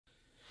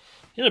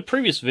In a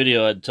previous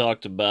video, I'd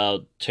talked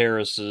about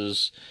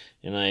terraces,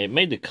 and I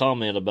made the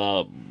comment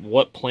about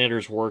what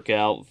planters work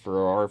out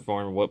for our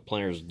farm, what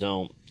planters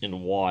don't,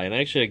 and why. And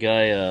actually, a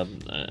guy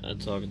I'm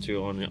talking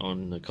to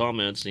on the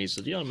comments, and he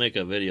said, "You ought to make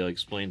a video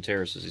explain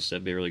terraces." He said,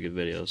 "It'd be a really good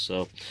video."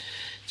 So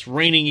it's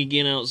raining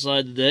again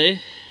outside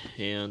today,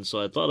 and so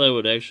I thought I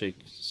would actually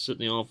sit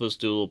in the office,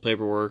 do a little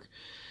paperwork,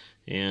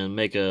 and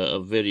make a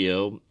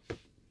video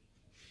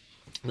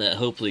that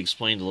hopefully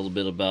explained a little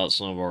bit about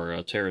some of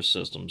our terrace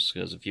systems,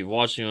 because if you've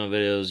watched any of my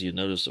videos, you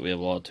notice that we have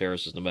a lot of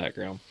terraces in the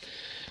background.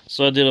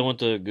 So I went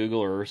to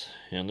Google Earth,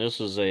 and this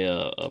is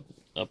a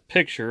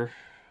picture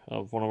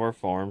of one of our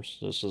farms.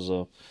 This is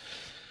all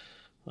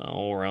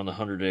around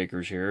 100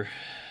 acres here.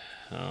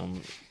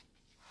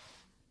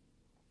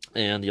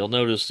 And you'll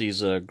notice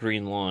these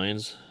green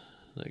lines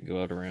that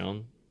go out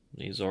around.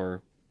 These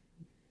are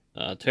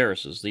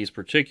terraces. These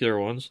particular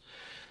ones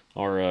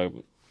are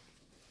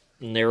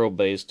narrow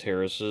base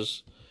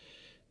terraces,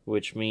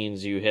 which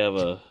means you have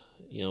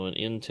an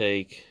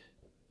intake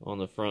on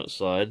the front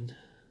side,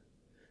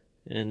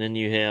 and then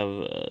you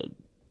have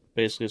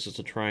basically it's just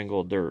a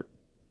triangle of dirt,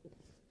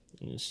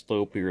 and the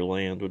slope of your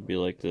land would be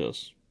like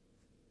this.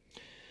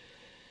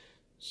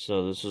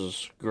 So this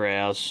is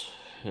grass,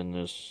 and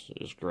this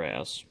is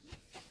grass.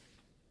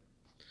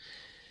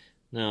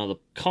 Now the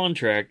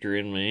contractor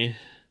in me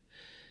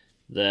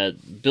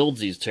that builds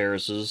these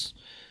terraces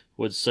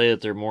would say that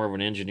they're more of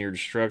an engineered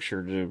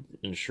structure to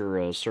ensure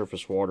a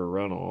surface water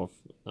runoff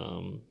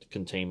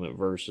containment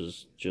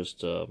versus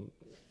just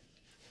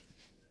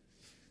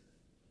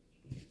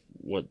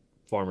what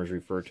farmers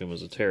refer to them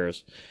as a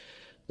terrace.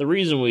 The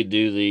reason we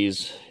do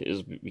these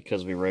is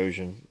because of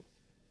erosion.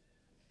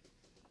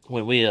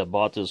 When we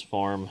bought this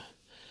farm,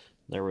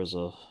 there was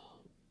a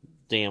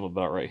dam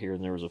about right here,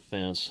 and there was a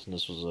fence, and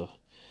this was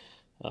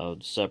a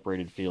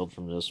separated field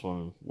from this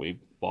one. We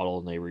bought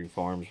all the neighboring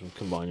farms and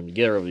combined them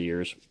together over the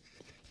years.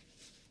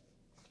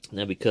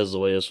 Now, because of the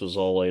way this was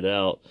all laid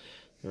out,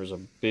 there was a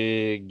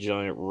big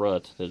giant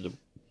rut that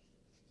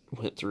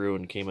went through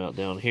and came out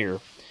down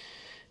here.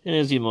 And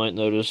as you might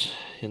notice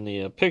in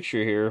the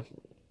picture here,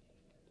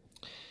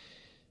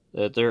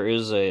 that there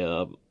is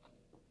a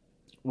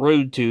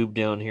road tube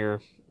down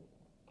here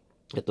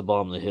at the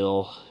bottom of the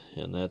hill,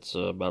 and that's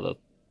I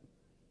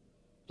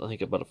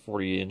think about a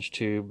 40-inch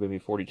tube, maybe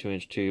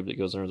 42-inch tube that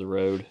goes under the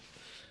road.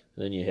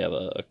 And then you have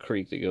a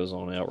creek that goes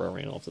on out where I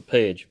ran off the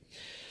page.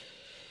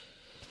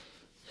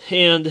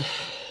 And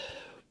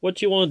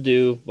what you want to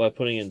do by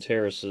putting in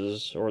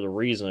terraces, or the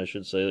reason I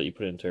should say that you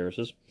put in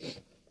terraces,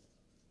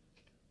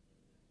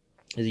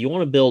 is you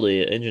want to build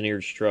an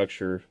engineered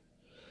structure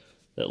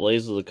that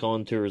lays the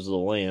contours of the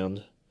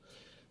land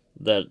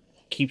that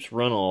keeps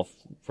runoff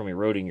from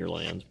eroding your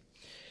land.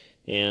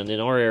 And in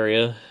our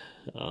area,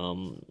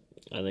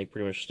 I think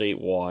pretty much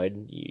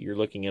statewide, you're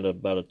looking at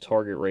about a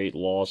target rate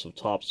loss of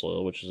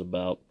topsoil, which is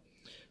about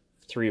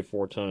 3 to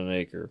 4 ton an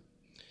acre.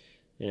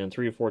 And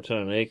 3 to 4 ton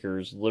an acre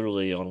is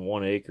literally on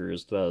 1 acre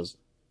is about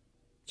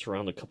it's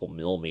around a couple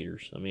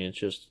millimeters. I mean, it's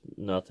just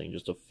nothing,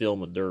 just a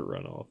film of dirt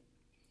runoff.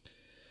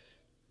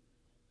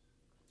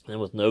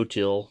 And with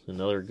no-till and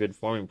other good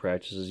farming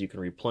practices, you can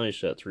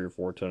replenish that 3 or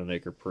 4 ton an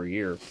acre per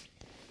year.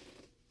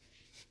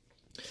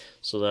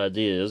 So the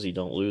idea is you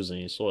don't lose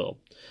any soil.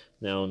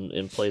 Now,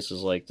 in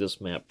places like this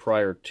map,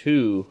 prior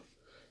to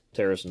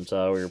terrace and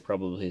tile, you're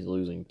probably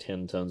losing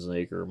 10 tons an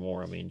acre or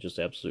more. I mean, just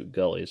absolute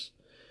gullies.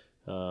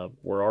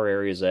 Where our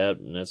area's at,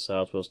 and that's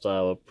southwest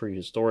Iowa,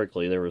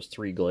 prehistorically, there was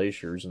 3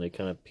 glaciers, and they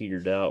kind of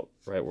petered out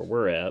right where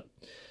we're at.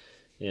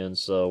 And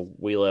so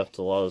we left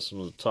some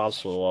of the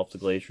topsoil off the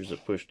glaciers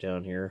that pushed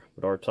down here,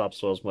 but our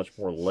topsoil is much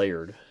more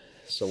layered.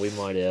 So we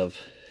might have,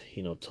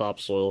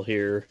 topsoil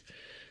here,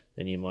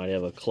 and you might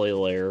have a clay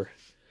layer,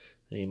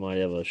 and you might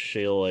have a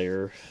shale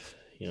layer.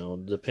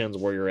 It depends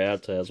where you're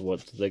at as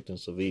what the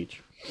thickness of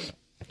each.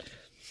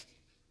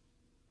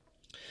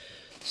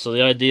 So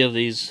the idea of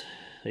these,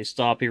 they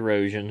stop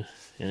erosion,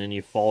 and then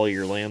you follow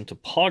your land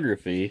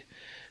topography,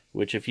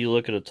 which if you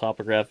look at a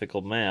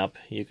topographical map,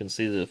 you can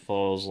see that it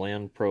follows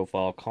land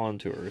profile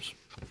contours.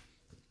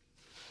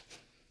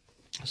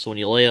 So when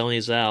you lay all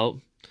these out,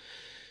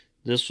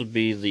 this would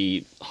be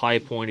the high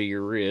point of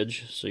your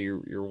ridge. So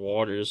your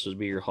water, this would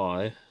be your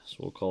high, so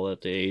we'll call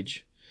that the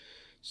age.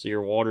 So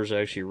your water's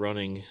actually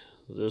running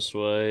this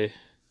way,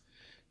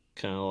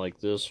 kind of like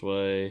this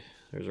way.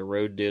 There's a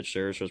road ditch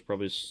there, so it's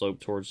probably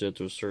sloped towards it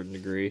to a certain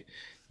degree.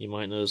 You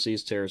might notice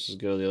these terraces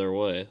go the other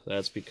way.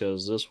 That's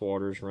because this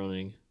water's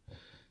running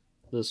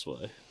this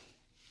way.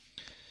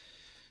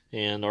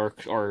 And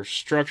our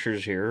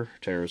structures here,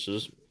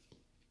 terraces,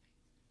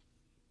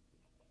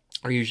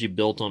 are usually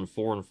built on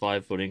 4 and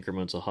 5 foot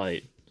increments of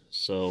height.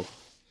 So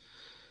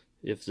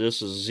if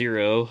this is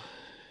 0,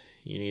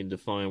 you need to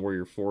find where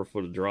your 4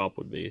 foot of drop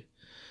would be.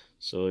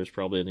 So there's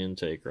probably an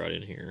intake right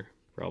in here.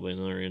 Probably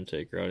another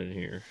intake right in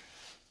here.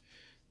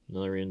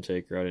 Another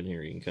intake right in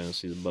here. You can kind of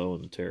see the bow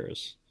in the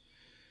terrace.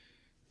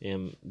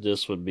 And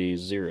this would be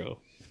 0.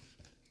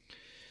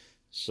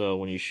 So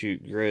when you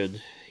shoot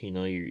grid,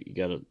 you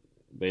got to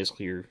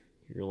basically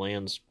your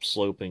land's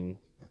sloping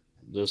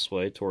this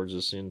way towards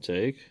this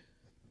intake.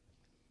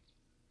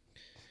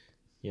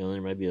 You know,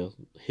 there might be a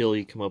hill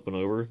you come up and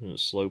over, and it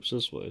slopes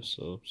this way.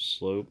 So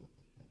slope,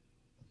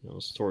 you know,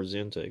 it's towards the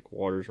intake.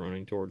 Water's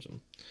running towards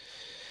them.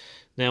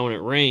 Now, when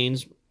it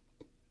rains,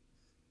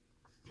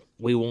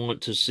 we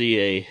want to see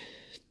a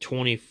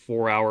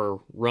 24-hour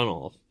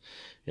runoff.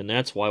 And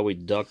that's why we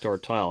duct our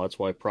tile. That's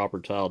why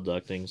proper tile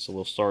ducting. So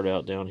we'll start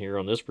out down here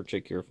on this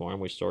particular farm.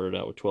 We started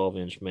out with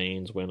 12-inch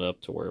mains, went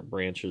up to where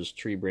branches,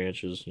 tree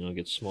branches, you know,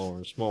 get smaller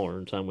and smaller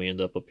until time we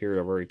end up here at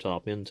our very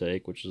top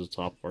intake, which is the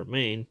top of our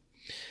main.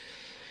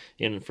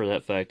 And for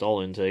that fact,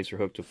 all intakes are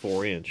hooked to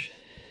 4-inch.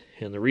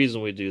 And the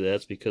reason we do that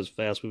is because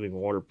fast-moving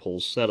water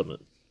pulls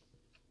sediment.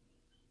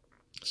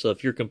 So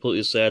if you're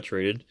completely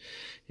saturated,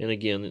 and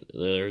again,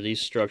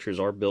 these structures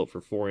are built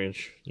for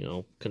 4-inch, you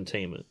know,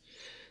 containment.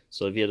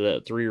 So if you had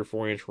that 3 or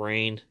 4-inch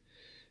rain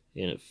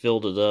and it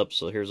filled it up,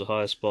 so here's a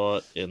high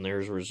spot and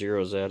there's where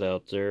zero's at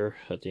out there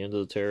at the end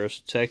of the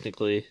terrace,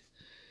 technically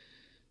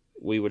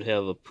we would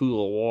have a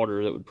pool of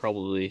water that would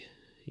probably,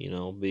 you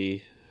know,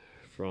 be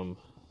from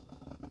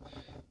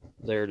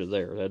there to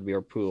there. That'd be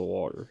our pool of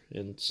water.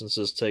 And since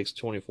this takes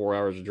 24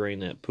 hours to drain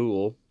that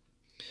pool,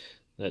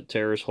 that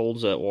terrace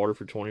holds that water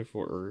for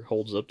 24, or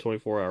holds up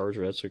 24 hours,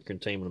 or that's a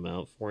containment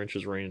amount, 4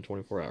 inches rain in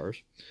 24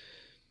 hours.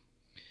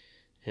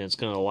 And it's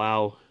going to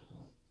allow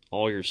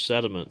all your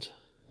sediment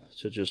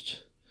to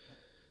just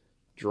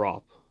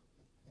drop.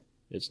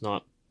 It's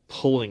not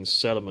pulling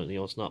sediment, you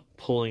know, it's not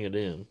pulling it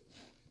in.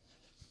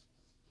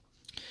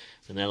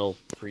 And that'll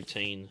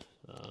retain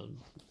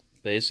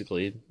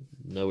basically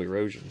no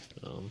erosion.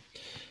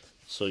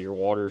 So your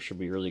water should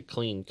be really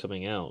clean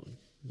coming out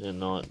and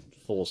not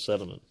full of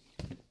sediment.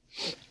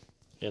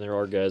 And there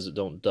are guys that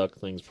don't duct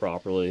things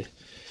properly,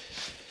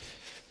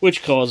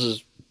 which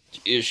causes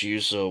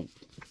issues. So,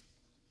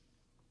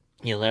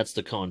 you know, that's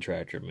the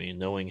contractor. I mean,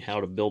 knowing how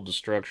to build the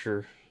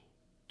structure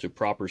to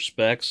proper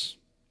specs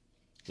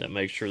that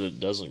makes sure that it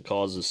doesn't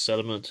cause the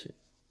sediment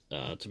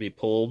to be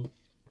pulled.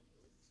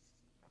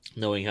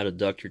 Knowing how to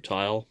duct your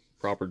tile,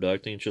 proper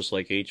ducting, just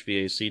like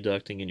HVAC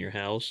ducting in your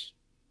house.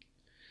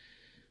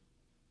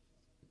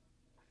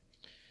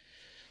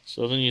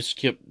 So then you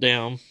skip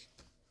down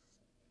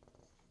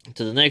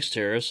to the next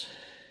terrace,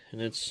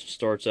 and it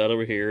starts out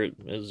over here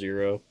at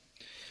 0.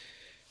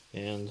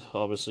 And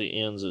obviously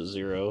ends at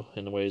 0.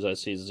 And the ways I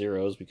see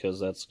 0 is because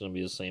that's going to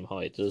be the same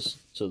height. This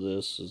to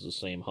this is the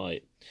same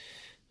height.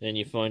 Then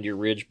you find your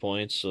ridge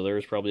points. So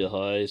there's probably a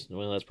high.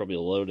 Well, that's probably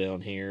a low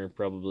down here.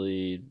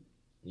 Probably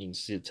you can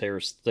see the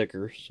terrace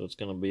thicker. So it's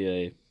going to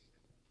be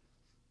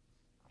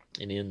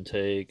an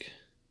intake.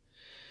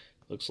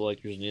 Looks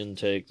like there's an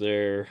intake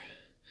there.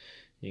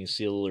 You can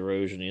see a little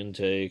erosion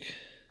intake.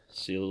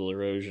 See a little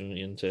erosion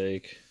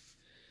intake.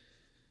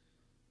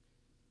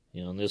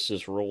 You know, and this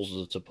just rolls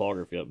the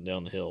topography up and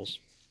down the hills.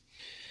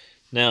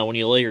 Now, when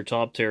you lay your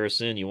top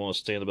terrace in, you want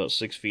to stand about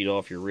 6 feet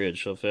off your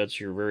ridge. So if that's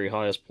your very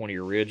highest point of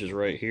your ridge is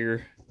right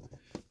here,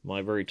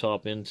 my very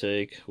top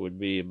intake would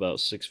be about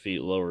 6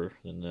 feet lower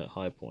than that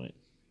high point.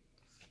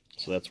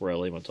 So that's where I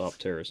lay my top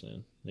terrace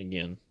in.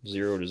 Again,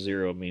 0 to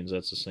 0 means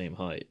that's the same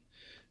height.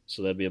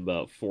 So that'd be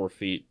about 4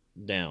 feet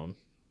down.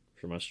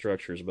 For my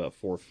structure is about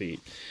 4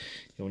 feet.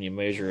 And when you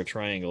measure a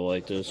triangle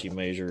like this, you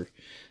measure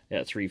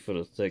at 3 foot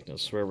of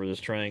thickness. Wherever this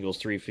triangle is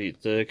 3 feet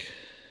thick,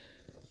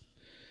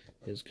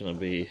 it's going to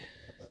be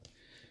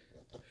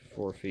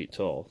 4 feet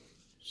tall.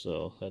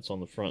 So that's on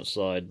the front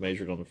side,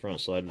 measured on the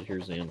front side, but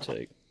here's the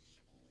intake.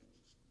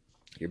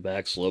 Your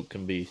back slope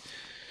can be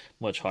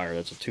much higher.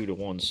 That's a 2 to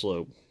 1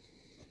 slope.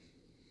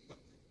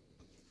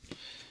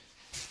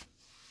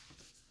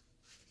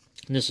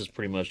 And this is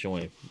pretty much the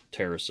only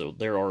terrace. So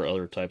there are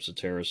other types of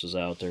terraces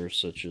out there,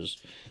 such as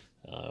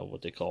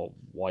what they call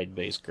wide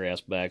base grass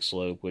back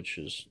slope, which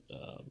is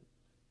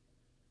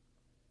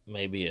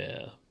maybe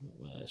I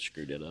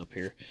screwed it up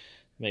here.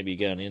 Maybe you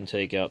got an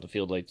intake out in the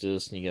field like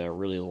this, and you got a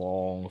really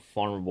long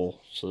farmable.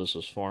 So this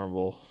is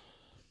farmable,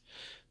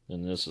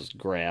 and this is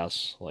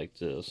grass like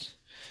this.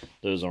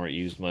 Those aren't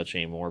used much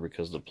anymore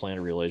because the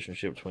planter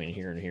relationship between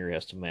here and here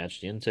has to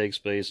match the intake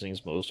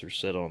spacings. Most are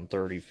set on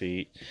 30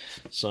 feet.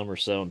 Some are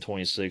set on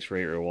 26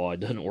 rate or wide.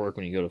 Doesn't work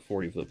when you go to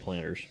 40-foot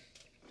planters.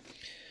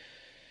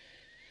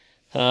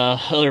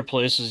 Other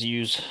places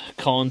use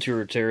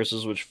contour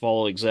terraces, which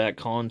follow exact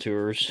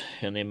contours,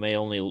 and they may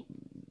only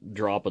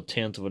drop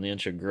 1/10 of an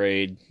inch of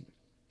grade,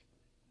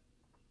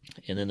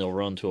 and then they'll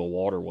run to a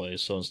waterway.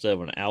 So instead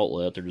of an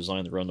outlet, they're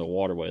designed to run to a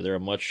waterway. They're a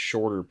much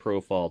shorter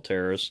profile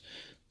terrace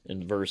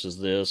and versus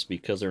this,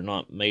 because they're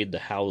not made to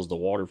house the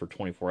water for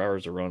 24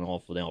 hours to run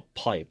off without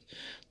pipe.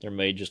 They're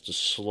made just to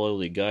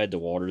slowly guide the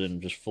water, then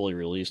just fully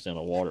release down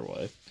a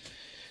waterway.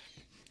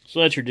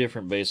 So that's your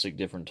different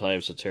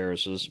types of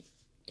terraces.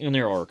 And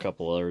there are a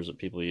couple others that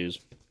people use.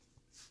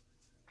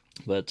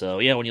 But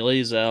yeah, when you lay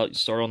these out, you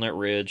start on that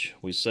ridge.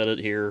 We set it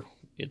here.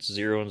 It's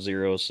 0 and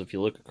 0. So if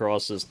you look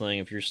across this thing,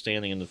 if you're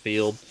standing in the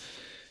field,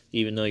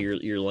 even though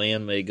your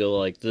land may go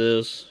like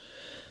this,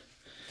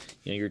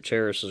 you know, your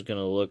terrace is going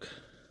to look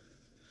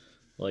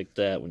like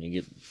that when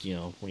you get, you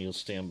know, when you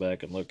stand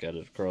back and look at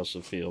it across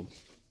the field.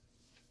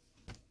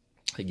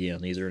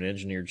 Again, these are an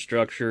engineered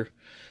structure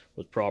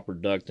with proper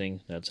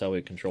ducting. That's how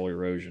we control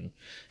erosion.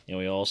 And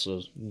we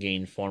also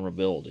gain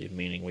farmability,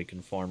 meaning we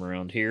can farm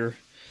around here.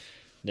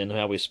 Then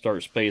how we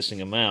start spacing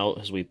them out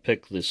is we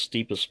pick the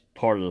steepest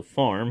part of the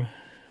farm,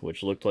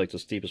 which looked like the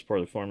steepest part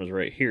of the farm is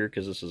right here,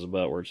 because this is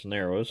about where it's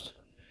narrowest.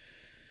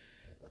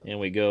 And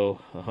we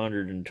go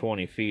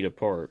 120 feet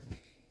apart.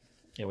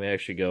 And we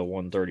actually go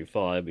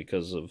 135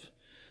 because of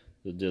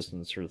the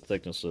distance or the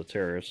thickness of the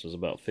terrace is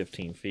about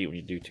 15 feet when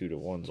you do 2 to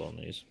 1s on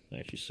these.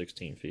 Actually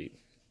 16 feet.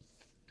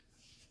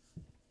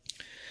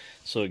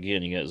 So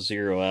again, you got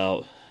 0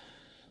 out,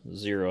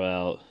 0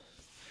 out,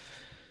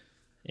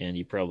 and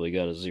you probably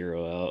got a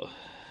 0 out.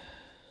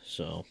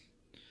 So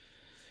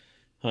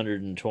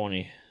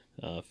 120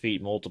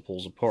 feet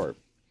multiples apart.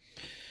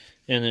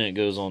 And then it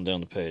goes on down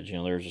the page. You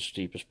know, there's the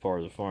steepest part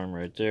of the farm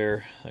right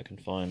there. I can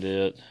find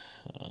it.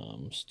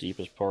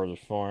 Steepest part of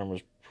the farm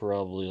was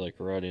probably like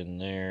right in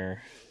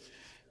there.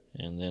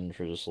 And then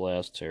for this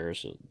last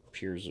terrace, it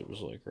appears it was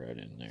like right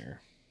in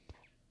there.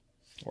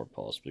 Or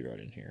possibly right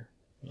in here.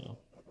 No.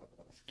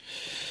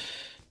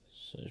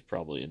 So there's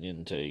probably an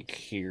intake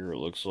here, it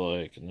looks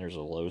like. And there's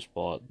a low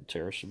spot,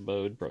 terrace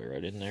abode, probably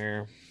right in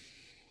there.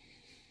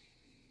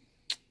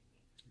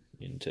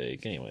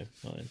 Intake, anyway,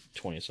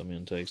 20 some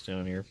intakes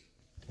down here.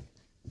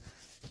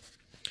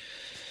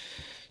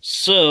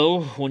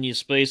 So, when you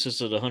space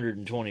this at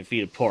 120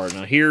 feet apart,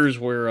 now here's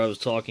where I was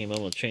talking about.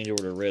 I'm going to change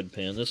over to red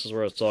pen. This is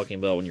where I was talking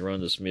about when you run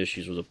into some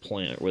issues with a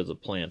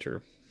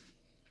planter.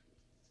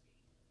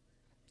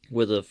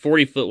 With a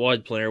 40-foot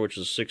wide planter, which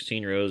is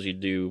 16 rows, you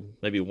do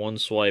maybe 1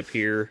 swipe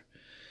here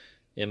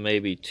and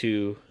maybe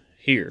 2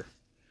 here.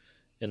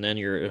 And then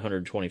you're at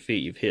 120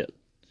 feet, you've hit.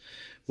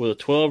 With a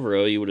 12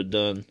 row, you would have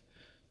done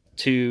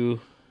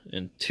 2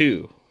 and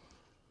 2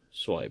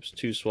 swipes.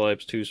 2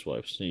 swipes, 2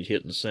 swipes, and you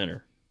hit in the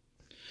center.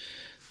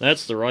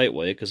 That's the right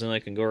way, because then I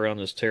can go around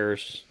this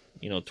terrace,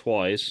 you know,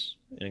 twice,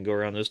 and go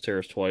around this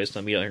terrace twice, and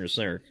I'll be out here in the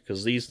center.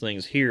 Because these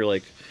things here,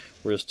 like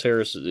where this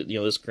terrace, you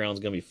know, this ground's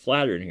going to be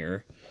flatter in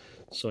here.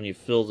 So when you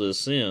fill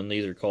this in,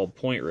 these are called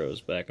point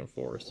rows back and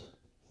forth.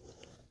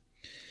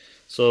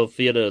 So if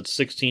you had a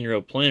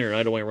 16-row planter and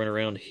I'd only run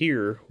around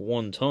here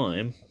 1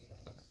 time,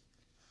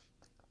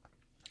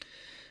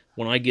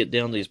 when I get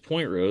down these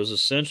point rows,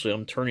 essentially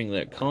I'm turning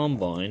that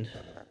combine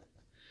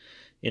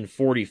in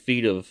 40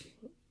 feet of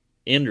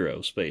end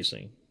row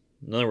spacing.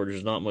 In other words,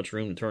 there's not much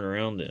room to turn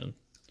around in.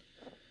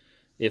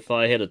 If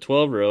I had a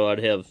 12 row,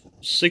 I'd have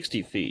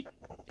 60 feet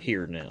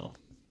here now.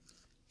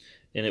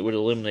 And it would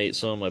eliminate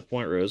some of my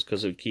point rows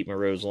because it would keep my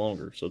rows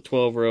longer. So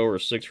 12 row or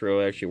 6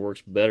 row actually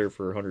works better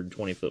for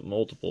 120 foot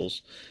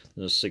multiples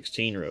than a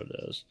 16 row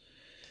does.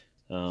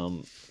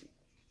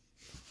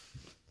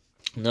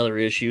 Another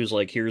issue is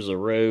like here's a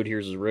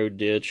road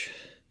ditch.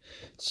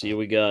 See,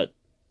 we got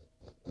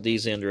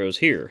these end rows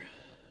here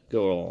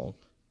go along.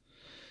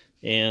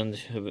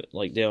 And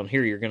like down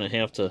here, you're gonna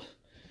have to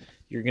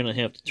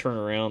turn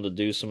around to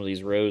do some of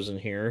these rows in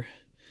here.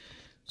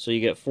 So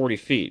you got 40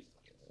 feet.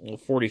 Well,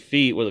 40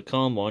 feet with a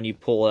combine, you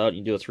pull out,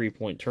 you do a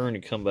 3-point turn,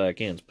 and come back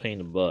in. It's a pain in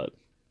the butt.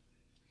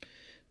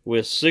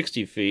 With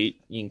 60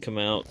 feet, you can come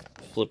out,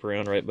 flip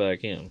around, right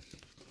back in.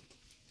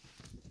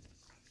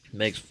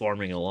 Makes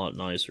farming a lot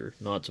nicer.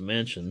 Not to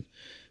mention,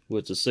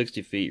 with the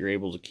 60 feet, you're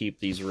able to keep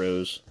these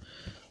rows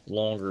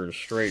longer and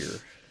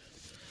straighter.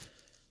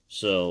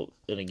 So,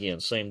 and again,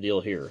 same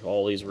deal here.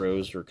 All these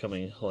rows are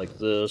coming like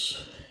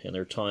this, and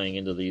they're tying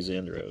into these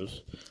end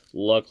rows.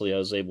 Luckily, I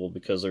was able,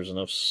 because there's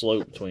enough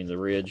slope between the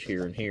ridge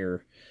here and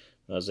here,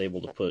 I was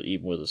able to put,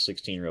 even with a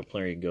 16-row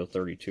planter, you can go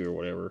 32 or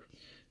whatever,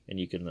 and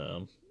you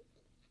can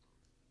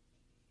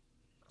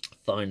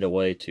find a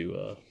way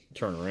to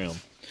turn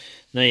around.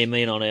 Now, you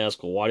may not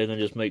ask, well, why didn't I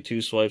just make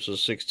 2 swipes of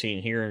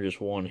 16 here and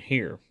just 1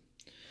 here?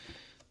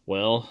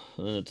 Well,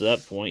 then at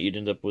that point, you'd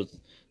end up with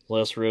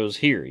less rows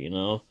here, you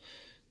know.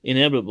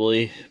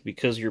 Inevitably,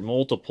 because your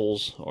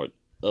multiples are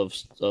of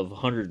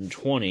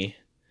 120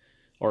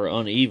 are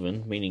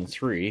uneven, meaning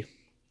 3,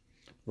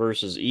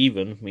 versus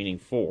even, meaning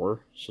 4.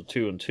 So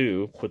 2 and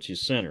 2 puts you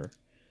center.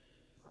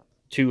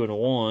 2 and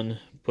 1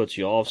 puts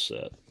you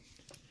offset.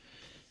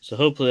 So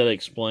hopefully that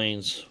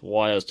explains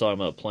why I was talking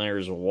about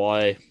planters and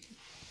why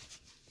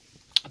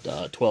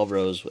 12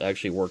 rows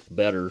actually work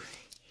better,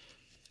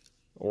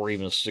 or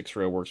even a 6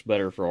 row works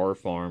better for our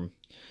farm.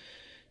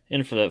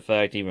 And for that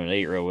fact, even an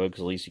 8 row would,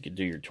 because at least you could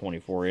do your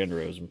 24 end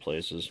rows in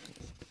places.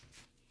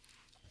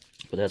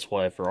 But that's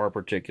why for our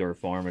particular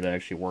farm, it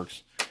actually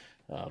works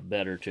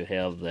better to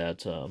have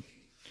that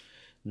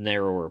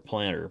narrower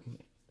planter.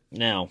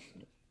 Now,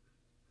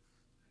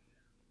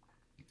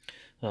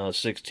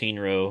 16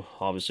 row,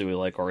 obviously we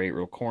like our 8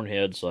 row corn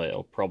head, so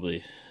I'll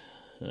probably,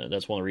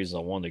 that's one of the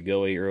reasons I wanted to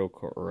go 8 row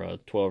or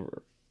 12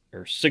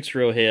 or 6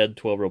 row head,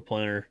 12 row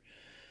planter.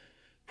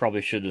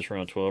 Probably should just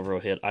run a 12 row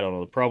head. I don't know.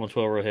 The problem with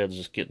 12 row head is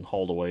just getting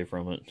hauled away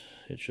from it.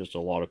 It's just a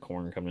lot of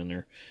corn coming in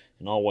there.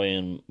 And I'll weigh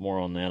in more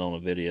on that on a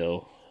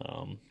video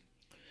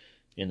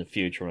in the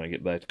future when I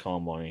get back to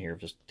combining here if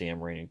this damn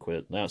rain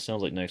quit. Now it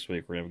sounds like next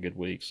week we're going to have a good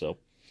week. So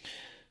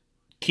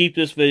keep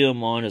this video in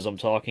mind as I'm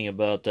talking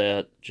about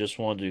that. Just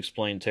wanted to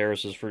explain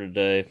terraces for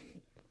today.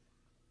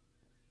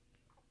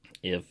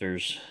 If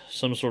there's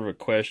some sort of a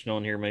question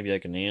on here, maybe I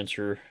can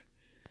answer.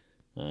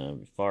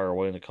 Fire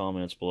away in the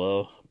comments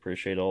below.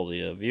 Appreciate all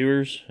the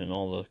viewers and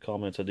all the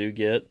comments I do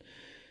get.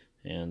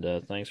 And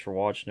thanks for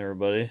watching,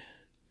 everybody.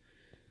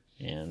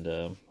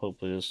 And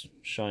hopefully this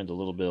shines a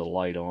little bit of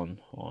light on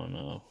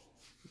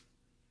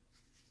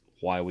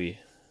why we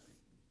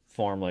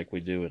farm like we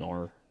do in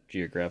our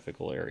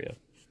geographical area.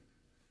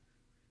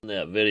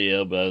 That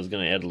video, but I was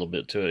going to add a little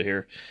bit to it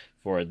here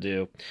before I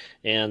do.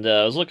 And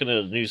I was looking at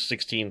a new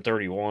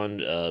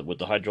 1631 with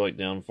the hydraulic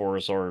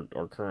downforce.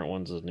 Our current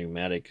one's is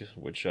pneumatic,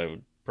 which I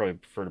would probably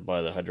prefer to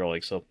buy the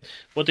hydraulic. So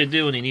what they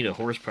do when you need a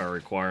horsepower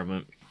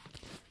requirement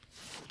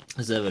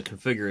is they have a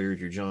configurator with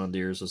your John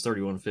Deere. So it's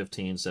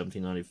 3115,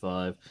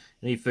 1795,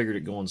 and he figured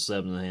it going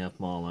 7.5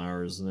 mile an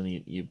hour, and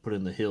then you put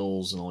in the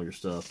hills and all your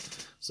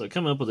stuff. So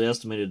coming up with the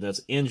estimated, that's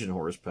engine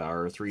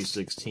horsepower,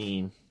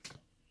 316.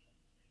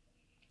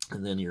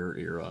 And then your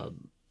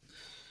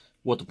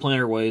what the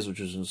planter weighs,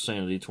 which is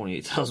insanity,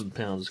 28,000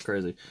 pounds, is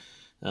crazy.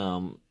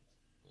 And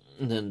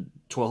then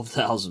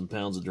 12,000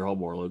 pounds of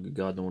drawbar load. Good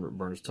God, no wonder it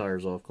burns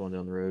tires off going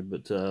down the road.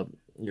 But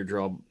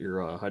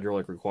your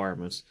hydraulic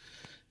requirements,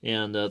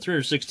 and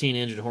 316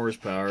 engine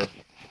horsepower.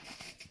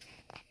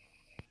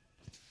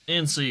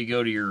 And so you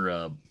go to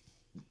your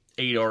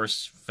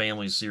 8R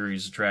family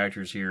series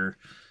tractors here.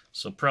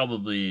 So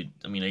probably,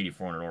 I mean,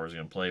 8400R is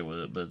going to play with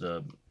it, but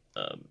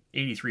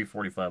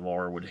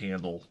 8345R would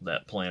handle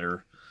that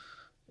planter,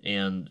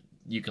 and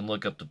you can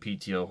look up the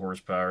PTO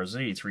horsepower.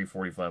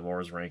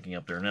 8345R is ranking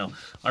up there. Now,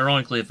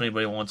 ironically, if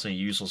anybody wants any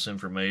useless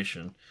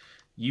information,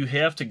 you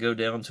have to go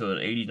down to an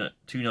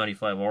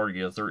 8295R to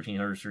get a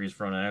 1300 series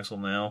front axle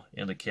now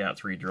and a Cat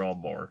 3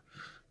 drawbar.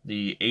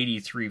 The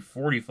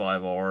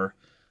 8345R,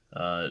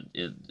 the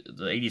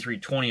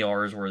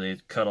 8320R is where they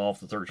cut off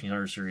the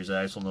 1300 series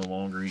axle. No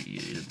longer,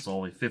 it's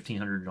only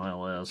 1500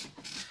 ILS.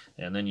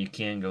 And then you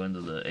can go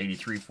into the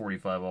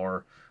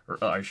 8345R,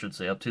 or I should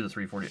say up to the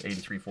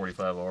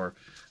 8345R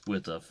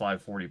with a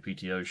 540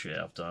 PTO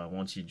shaft.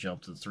 Once you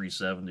jump to the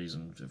 370s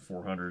and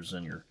 400s,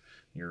 then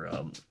you're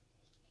going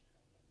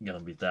to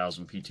be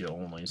 1000 PTO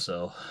only.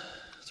 So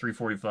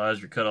 345 is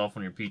your cutoff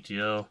on your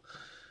PTO.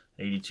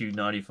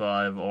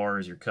 8295R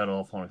is your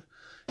cutoff on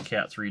a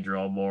Cat 3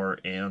 drawbar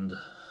and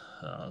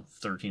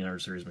 1300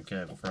 series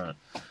mechanical front.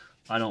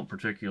 I don't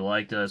particularly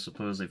like that. I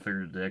suppose they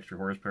figured the extra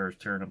horsepower is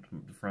tearing up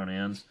the front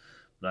ends,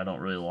 but I don't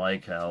really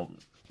like how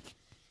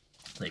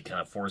they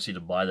kind of force you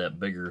to buy that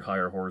bigger,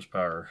 higher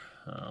horsepower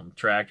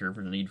tractor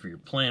for the need for your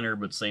planter,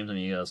 but at the same time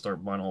you gotta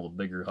start buying all the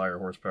bigger, higher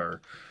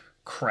horsepower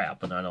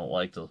crap, and I don't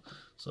like the.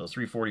 So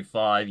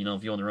 345, you know,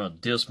 if you want to run a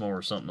disc mower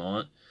or something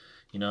on it,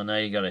 you know, now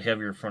you got a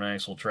heavier front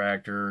axle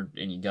tractor,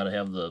 and you got to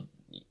have the,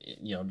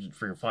 you know,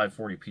 for your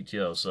 540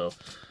 PTO. So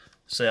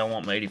say I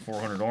want my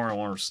 8400R, I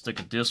want to stick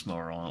a disc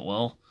mower on it.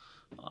 Well,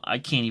 I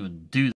can't even do that.